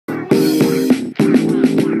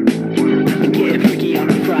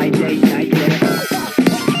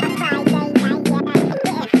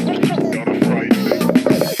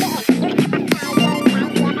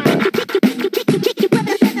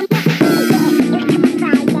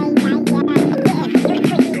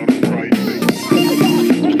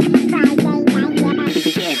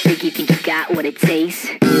face.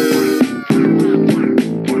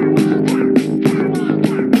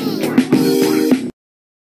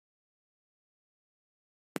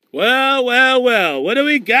 Well, well, well, what do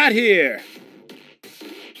we got here?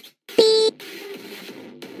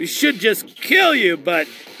 We should just kill you, but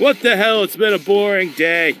what the hell, it's been a boring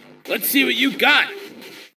day. Let's see what you got.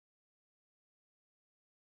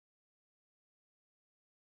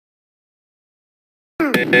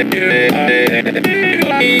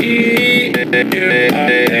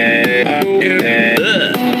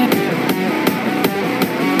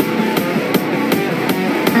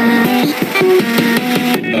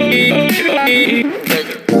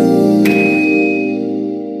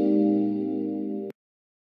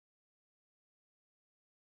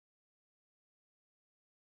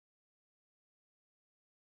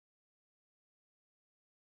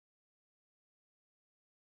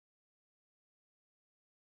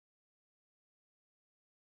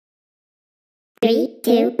 Three,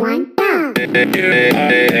 two, one, go!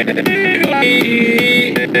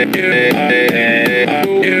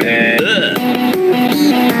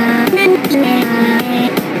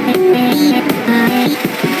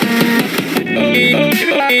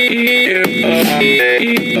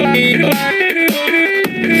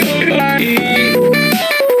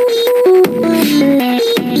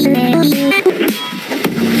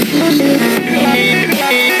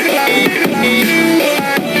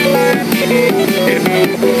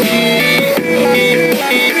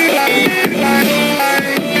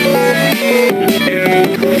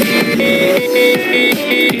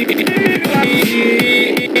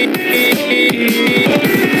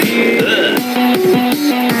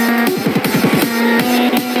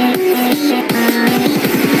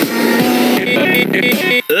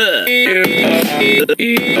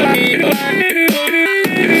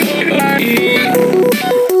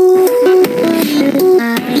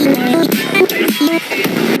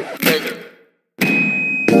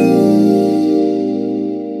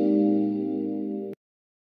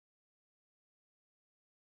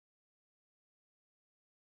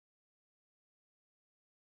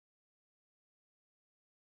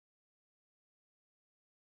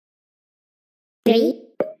 Three.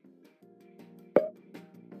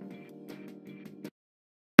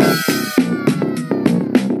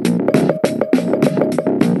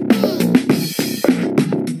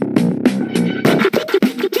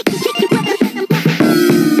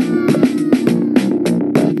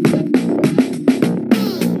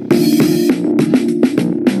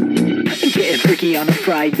 Getting freaky on a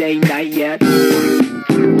Friday night yet.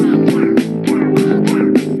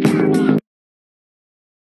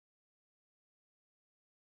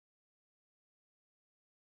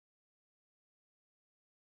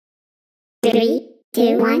 Three,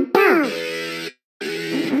 two, one, go!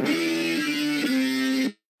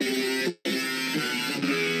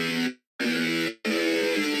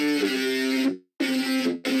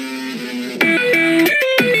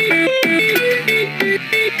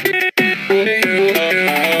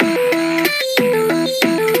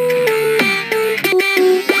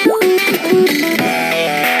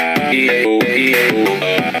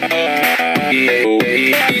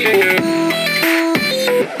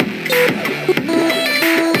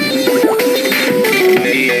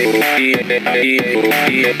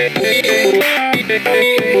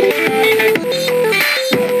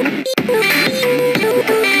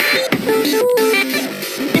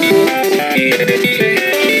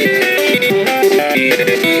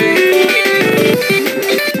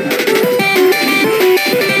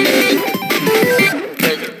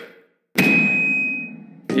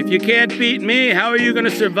 If you can't beat me, how are you gonna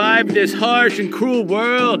survive this harsh and cruel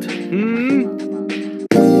world? Hmm?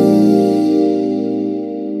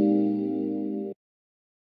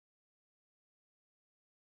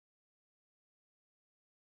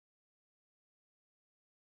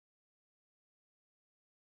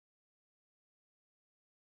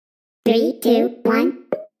 Three, two, one.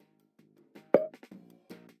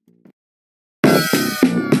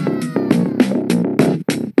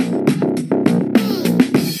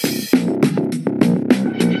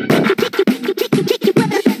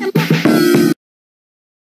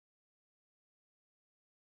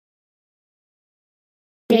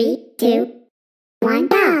 Three, two, one,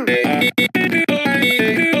 go!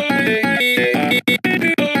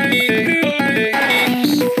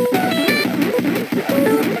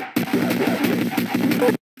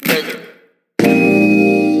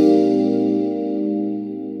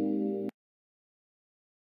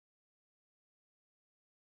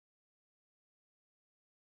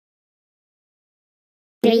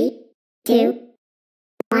 Three, two,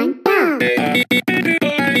 one, go!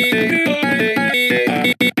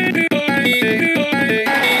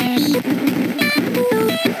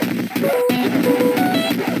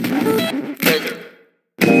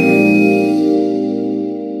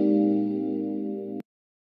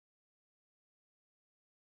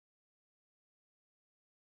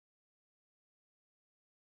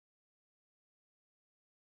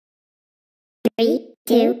 3,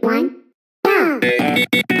 2, 1, go!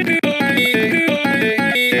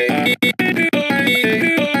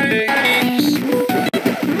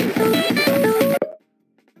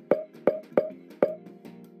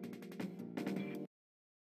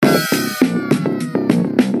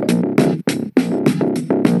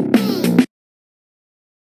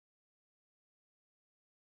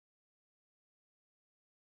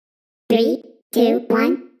 3, 2,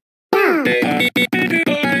 1, go!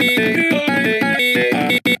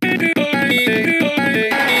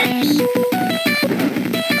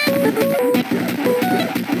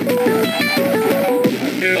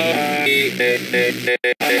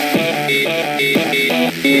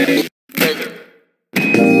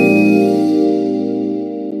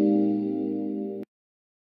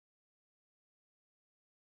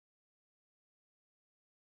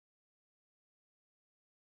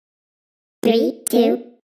 Three, two,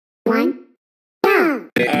 one, go!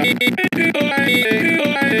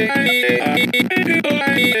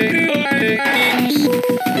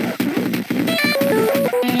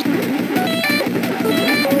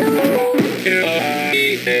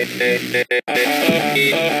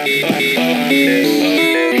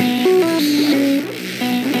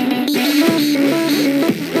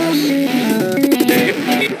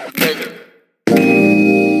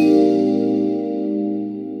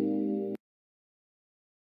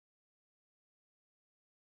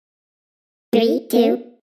 3, 2,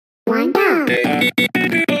 1, go!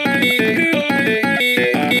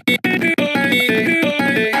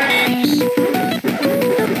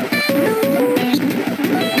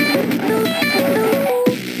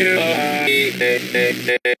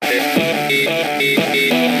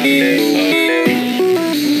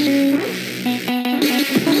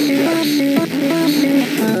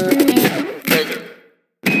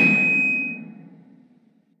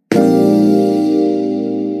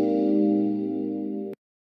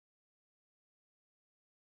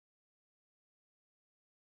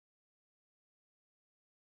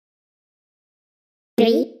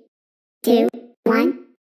 Three, two, one,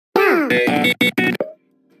 go!